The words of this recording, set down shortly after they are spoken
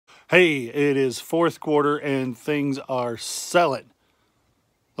Hey, it is fourth quarter and things are selling.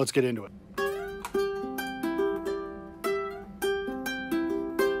 Let's get into it.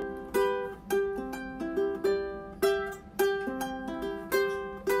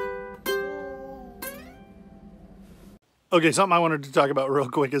 Okay, something I wanted to talk about real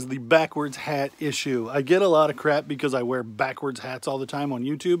quick is the backwards hat issue. I get a lot of crap because I wear backwards hats all the time on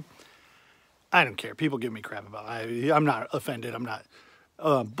YouTube. I don't care. People give me crap about it. I'm not offended. I'm not.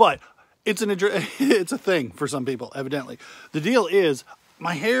 But it's it's a thing for some people, evidently. The deal is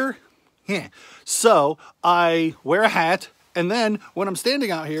my hair. Yeah. So I wear a hat, and then when I'm standing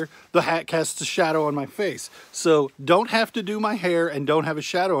out here, the hat casts a shadow on my face. So don't have to do my hair and don't have a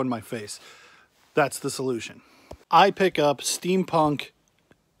shadow on my face. That's the solution. I pick up steampunk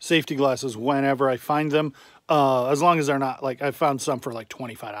safety glasses whenever I find them, as long as they're not, like, I found some for like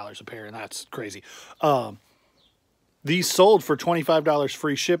 $25 a pair, and that's crazy. These sold for $25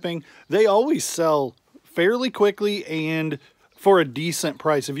 free shipping. They always sell fairly quickly and for a decent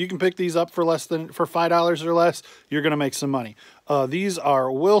price. If you can pick these up for $5 or less, you're going to make some money. These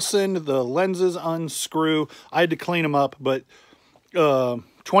are Wilson. The lenses unscrew. I had to clean them up, but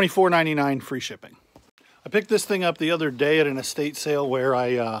 $24.99 free shipping. I picked this thing up the other day at an estate sale where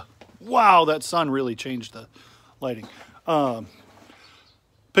wow, that sun really changed the lighting.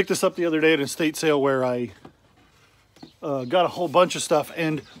 Picked this up the other day at an estate sale where I got a whole bunch of stuff.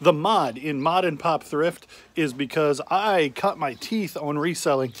 And the mod in Mod and Pop Thrift is because I cut my teeth on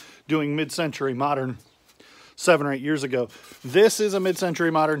reselling doing mid-century modern 7 or 8 years ago. This is a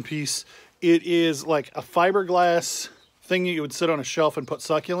mid-century modern piece. It is like a fiberglass thing you would sit on a shelf and put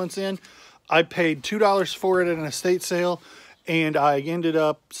succulents in. I paid $2 for it at an estate sale, and I ended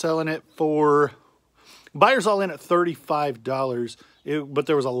up selling it for, buyers all in at $35, but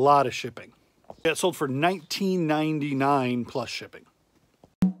there was a lot of shipping. It sold for $19.99 plus shipping.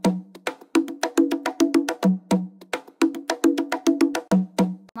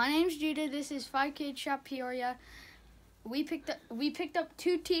 My name's Judah. This is 5 Kid Shop Peoria. We picked up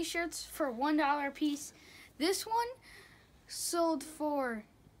 2 t-shirts for $1 a piece. This one sold for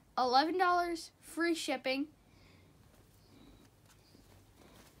 $11 free shipping,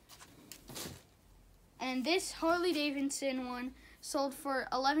 and this Harley Davidson one sold for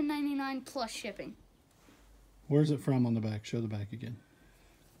 $11.99 plus shipping. Where's it from on the back? Show the back again.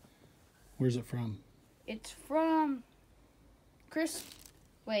 Where's it from? It's from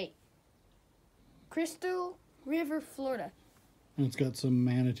Crystal River, Florida. And it's got some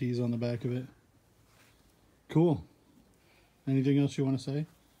manatees on the back of it. Cool. Anything else you want to say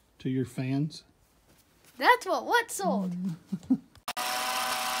to your fans? That's what sold.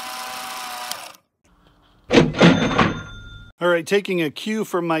 All right, taking a cue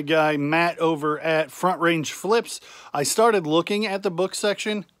from my guy Matt over at Front Range Flips, I started looking at the book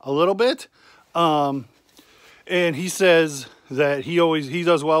section a little bit, and he says that he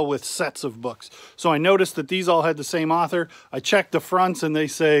does well with sets of books. So I noticed that these all had the same author. I checked the fronts, and they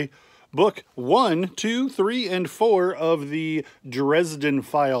say book 1, 2, 3, and 4 of the Dresden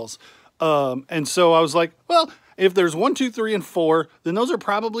Files. And so I was like, well, if there's 1, 2, 3, and 4, then those are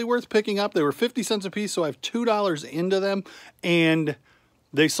probably worth picking up. They were 50 cents a piece, so I have $2 into them. And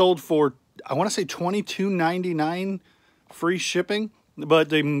they sold for, I want to say $22.99 free shipping. But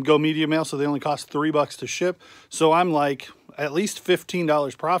they go media mail, so they only cost $3 to ship. So I'm like at least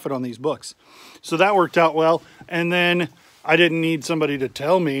 $15 profit on these books. So that worked out well. And then I didn't need somebody to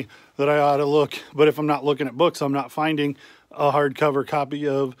tell me that I ought to look. But if I'm not looking at books, I'm not finding a hardcover copy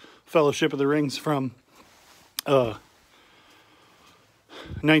of Fellowship of the Rings from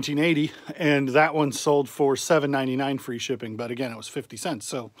 1980, and that one sold for $7.99 free shipping, but again, it was 50 cents,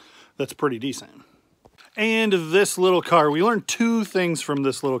 so that's pretty decent. And this little car, we learned 2 things from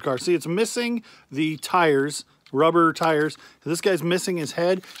this little car. See, it's missing the tires, rubber tires. This guy's missing his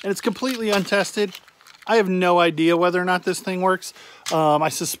head, and it's completely untested. I have no idea whether or not this thing works. I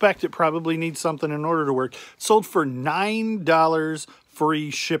suspect it probably needs something in order to work. It sold for $9 free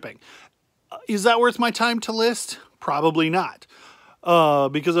shipping. Is that worth my time to list? Probably not.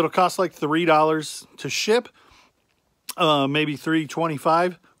 Because it'll cost like $3 to ship, maybe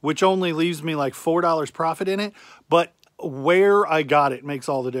 $3.25, which only leaves me like $4 profit in it. But where I got it makes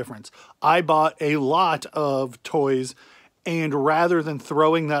all the difference. I bought a lot of toys, and rather than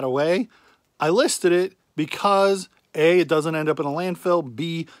throwing that away, I listed it because A, it doesn't end up in a landfill,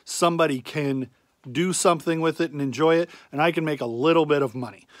 B, somebody can do something with it and enjoy it, and I can make a little bit of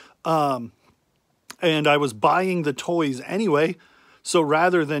money. And I was buying the toys anyway, so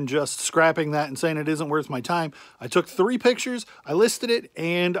rather than just scrapping that and saying it isn't worth my time, I took 3 pictures, I listed it,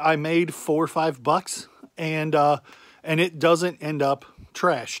 and I made $4 or $5, and it doesn't end up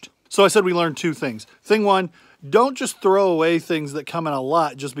trashed. So I said we learned two things. Thing one, don't just throw away things that come in a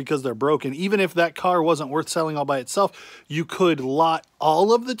lot just because they're broken. Even if that car wasn't worth selling all by itself, you could lot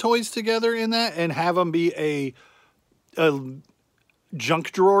all of the toys together in that and have them be a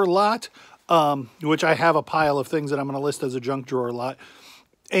junk drawer lot, which I have a pile of things that I'm going to list as a junk drawer lot.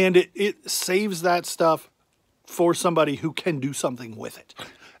 And it saves that stuff for somebody who can do something with it.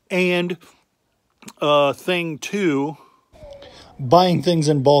 And thing two, buying things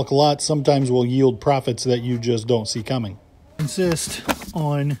in bulk lots sometimes will yield profits that you just don't see coming. Insist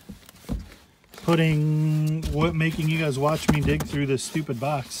on making you guys watch me dig through this stupid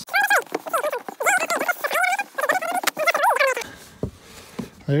box.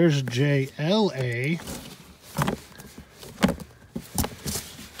 There's JLA.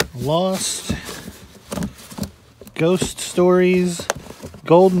 Lost, Ghost Stories,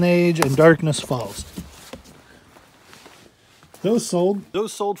 Golden Age, and Darkness Falls. Those sold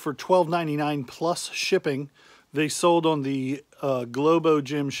for $12.99 plus shipping. They sold on the Globo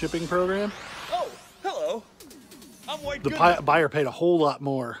Gym shipping program. Oh, hello. I'm white. The buyer paid a whole lot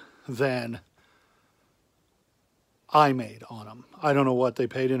more than I made on them. I don't know what they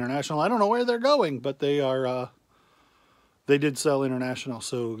paid international. I don't know where they're going, but they are. They did sell international,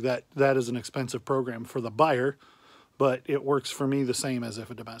 so that is an expensive program for the buyer, but it works for me the same as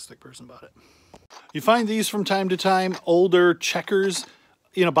if a domestic person bought it. You find these from time to time, older checkers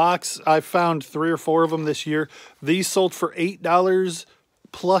in a box. I've found 3 or 4 of them this year. These sold for $8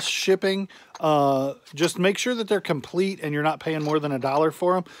 plus shipping. Just make sure that they're complete and you're not paying more than $1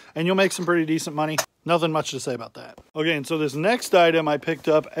 for them, and you'll make some pretty decent money. Nothing much to say about that. Okay, and so this next item I picked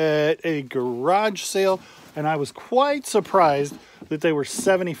up at a garage sale, and I was quite surprised that they were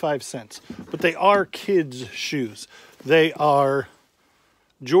 75 cents. But they are kids' shoes. They are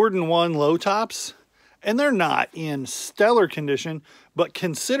Jordan 1 low tops, and they're not in stellar condition, but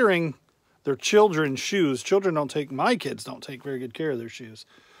considering they're children's shoes, my kids don't take very good care of their shoes.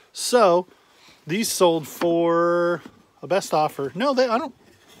 So these sold for a best offer. No, I don't.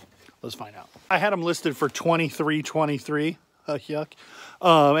 Let's find out. I had them listed for $23.23. Yuck.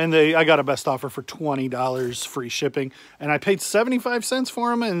 And I got a best offer for $20 free shipping, and I paid 75 cents for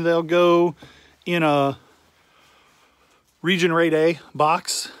them, and they'll go in a Region Rate A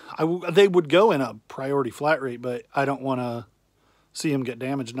box. They would go in a priority flat rate, but I don't want to see them get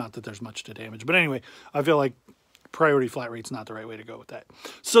damaged. Not that there's much to damage, but anyway, I feel like priority flat rate's not the right way to go with that.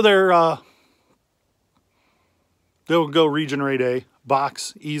 So they'll go Region Rate A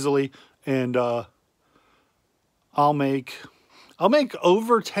box easily, and I'll make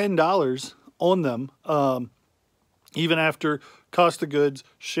over $10 on them, even after cost of goods,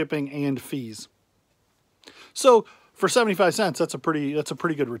 shipping, and fees. So for 75 cents, that's a pretty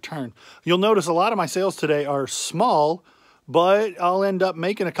good return. You'll notice a lot of my sales today are small, but I'll end up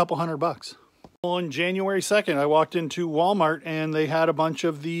making a couple $100. On January 2nd, I walked into Walmart and they had a bunch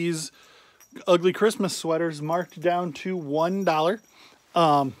of these ugly Christmas sweaters marked down to $1.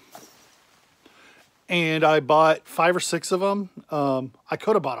 And I bought 5 or 6 of them. I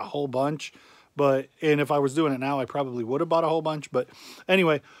could have bought a whole bunch, and if I was doing it now, I probably would have bought a whole bunch. But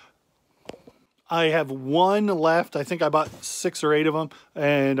anyway, I have 1 left. I think I bought 6 or 8 of them,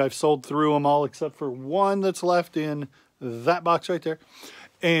 and I've sold through them all except for 1 that's left in that box right there.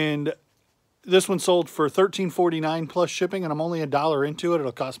 And this one sold for $13.49 plus shipping, and I'm only $1 into it.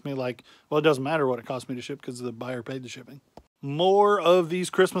 It'll cost me it doesn't matter what it cost me to ship because the buyer paid the shipping. More of these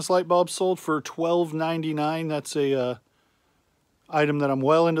Christmas light bulbs sold for $12.99. That's a item that I'm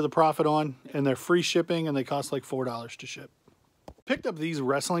well into the profit on, and they're free shipping, and they cost like $4 to ship. Picked up these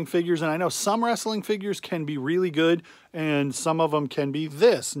wrestling figures, and I know some wrestling figures can be really good, and some of them can be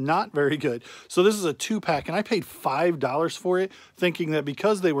not very good. So this is a 2-pack, and I paid $5 for it, thinking that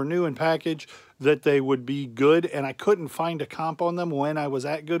because they were new in package, that they would be good, and I couldn't find a comp on them when I was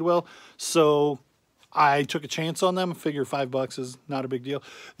at Goodwill, so I took a chance on them. I figure $5 is not a big deal.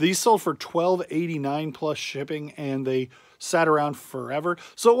 These sold for $12.89 plus shipping, and they sat around forever.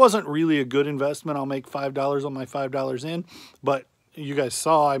 So it wasn't really a good investment. I'll make $5 on my $5 in, but you guys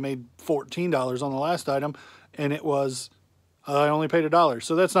saw I made $14 on the last item, and it was, I only paid $1.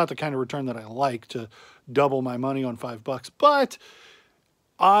 So that's not the kind of return that I like, to double my money on $5. But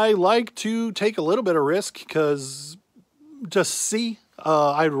I like to take a little bit of risk because just see.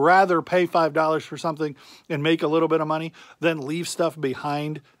 I'd rather pay $5 for something and make a little bit of money than leave stuff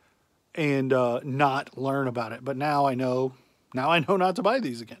behind and not learn about it. But now I know not to buy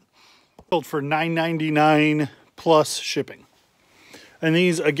these again. Sold for $9.99 plus shipping. And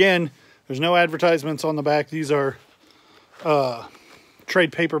these, again, there's no advertisements on the back. These are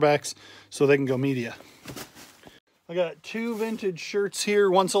trade paperbacks, so they can go media. I got two vintage shirts here.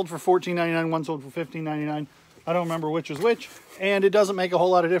 One sold for $14.99, one sold for $15.99. I don't remember which is which, and it doesn't make a whole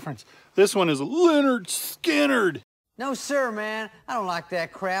lot of difference. This one is Lynyrd Skynyrd. No, sir, man. I don't like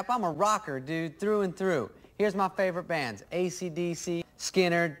that crap. I'm a rocker, dude, through and through. Here's my favorite bands. AC/DC,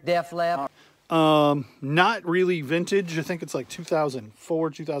 Skynyrd, Def Leppard. Not really vintage. I think it's like 2004,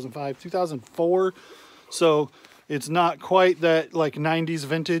 2005, 2004. So it's not quite that like 90s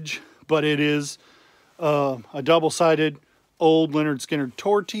vintage, but it is a double-sided old Lynyrd Skynyrd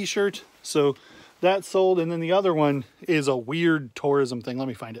tour t-shirt. So that sold, and then the other one is a weird tourism thing. Let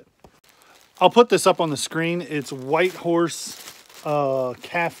me find it. I'll put this up on the screen. It's White Horse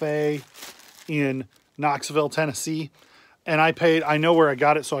Cafe in Knoxville, Tennessee. And I know where I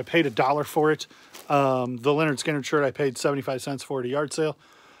got it, so I paid $1 for it. The Lynyrd Skynyrd shirt, I paid 75 cents for at a yard sale.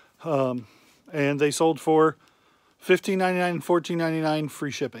 And they sold for $15.99 and $14.99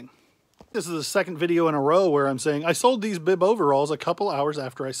 free shipping. This is the second video in a row where I'm saying I sold these bib overalls a couple hours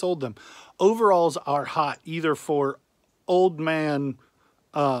after I sold them. Overalls are hot either for old man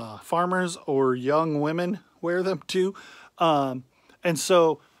farmers or young women wear them too. And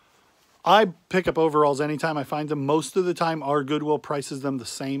so I pick up overalls anytime I find them. Most of the time our Goodwill prices them the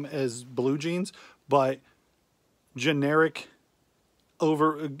same as blue jeans, but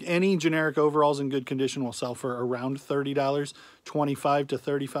any generic overalls in good condition will sell for around $30, $25 to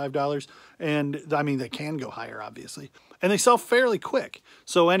 $35. And I mean, they can go higher, obviously. And they sell fairly quick.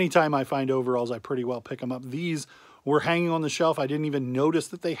 So anytime I find overalls, I pretty well pick them up. These were hanging on the shelf. I didn't even notice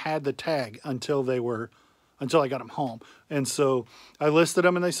that they had the tag until I got them home. And so I listed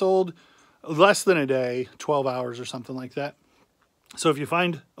them and they sold less than a day, 12 hours or something like that. So if you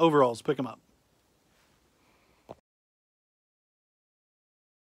find overalls, pick them up.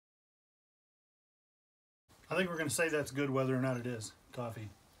 I think we're going to say that's good whether or not it is. Coffee.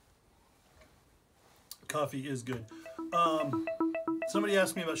 Coffee is good. Somebody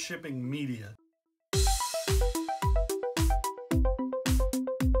asked me about shipping media.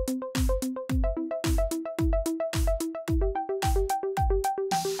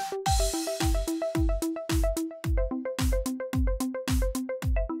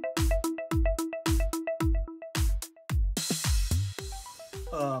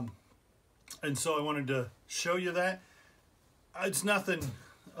 And so I wanted to show you that. It's nothing,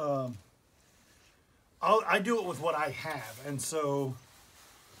 I do it with what I have. And so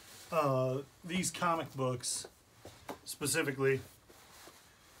these comic books specifically,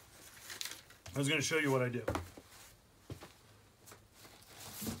 I was going to show you what I do.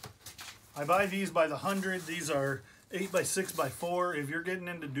 I buy these by the 100. These are 8 by 6 by 4. If you're getting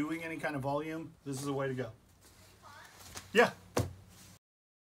into doing any kind of volume, this is the way to go. Yeah.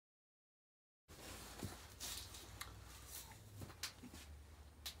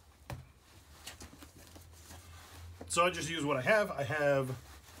 So I just use what I have. I have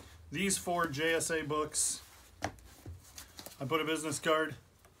these 4 JSA books. I put a business card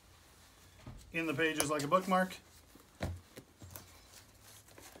in the pages like a bookmark.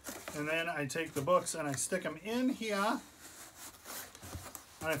 And then I take the books and I stick them in here.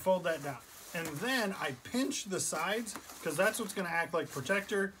 And I fold that down. And then I pinch the sides because that's what's going to act like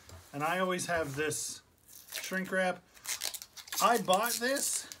protector. And I always have this shrink wrap. I bought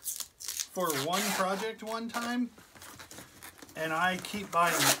this for one project one time. And I keep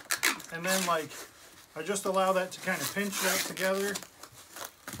buying it. And then like, I just allow that to kind of pinch that together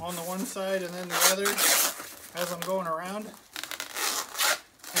on the one side and then the other as I'm going around.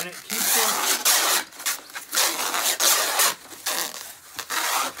 And it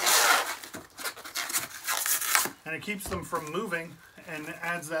keeps them from moving and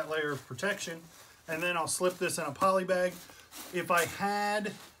adds that layer of protection. And then I'll slip this in a poly bag. If I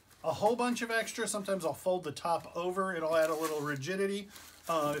had a whole bunch of extra, sometimes I'll fold the top over. It'll add a little rigidity.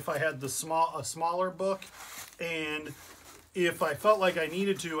 If I had a smaller book, and if I felt like I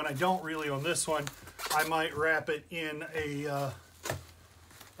needed to, and I don't really on this one, I might wrap it in a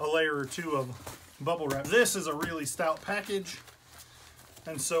layer or two of bubble wrap. This is a really stout package,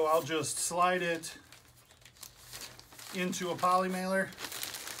 and so I'll just slide it into a poly mailer.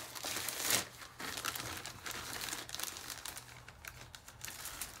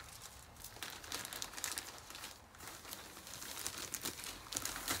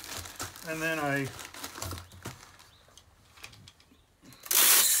 And then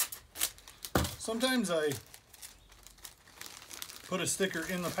sometimes I put a sticker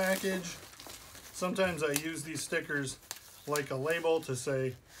in the package. Sometimes I use these stickers like a label to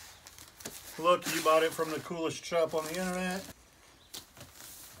say, look, you bought it from the coolest shop on the internet.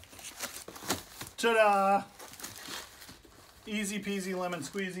 Ta-da! Easy peasy lemon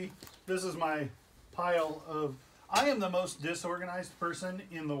squeezy. This is my pile of, I am the most disorganized person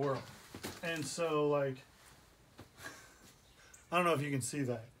in the world. And so, like, I don't know if you can see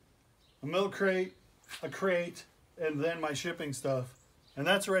that. A milk crate, a crate, and then my shipping stuff. And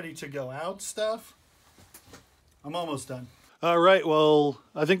that's ready to go out stuff. I'm almost done. All right, well,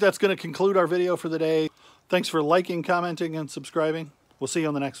 I think that's going to conclude our video for the day. Thanks for liking, commenting, and subscribing. We'll see you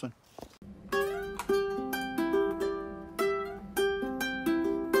on the next one.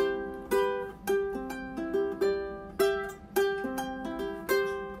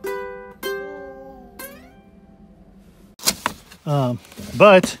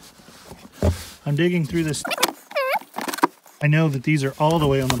 But I'm digging through this. I know that these are all the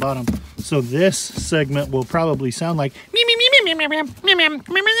way on the bottom, so this segment will probably sound like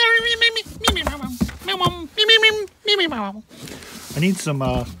I need some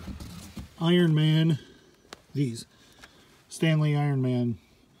Iron Man, these Stanley Iron Man.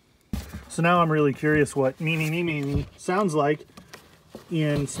 So now I'm really curious what me sounds like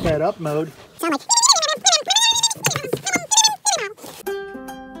in sped up mode. Sound like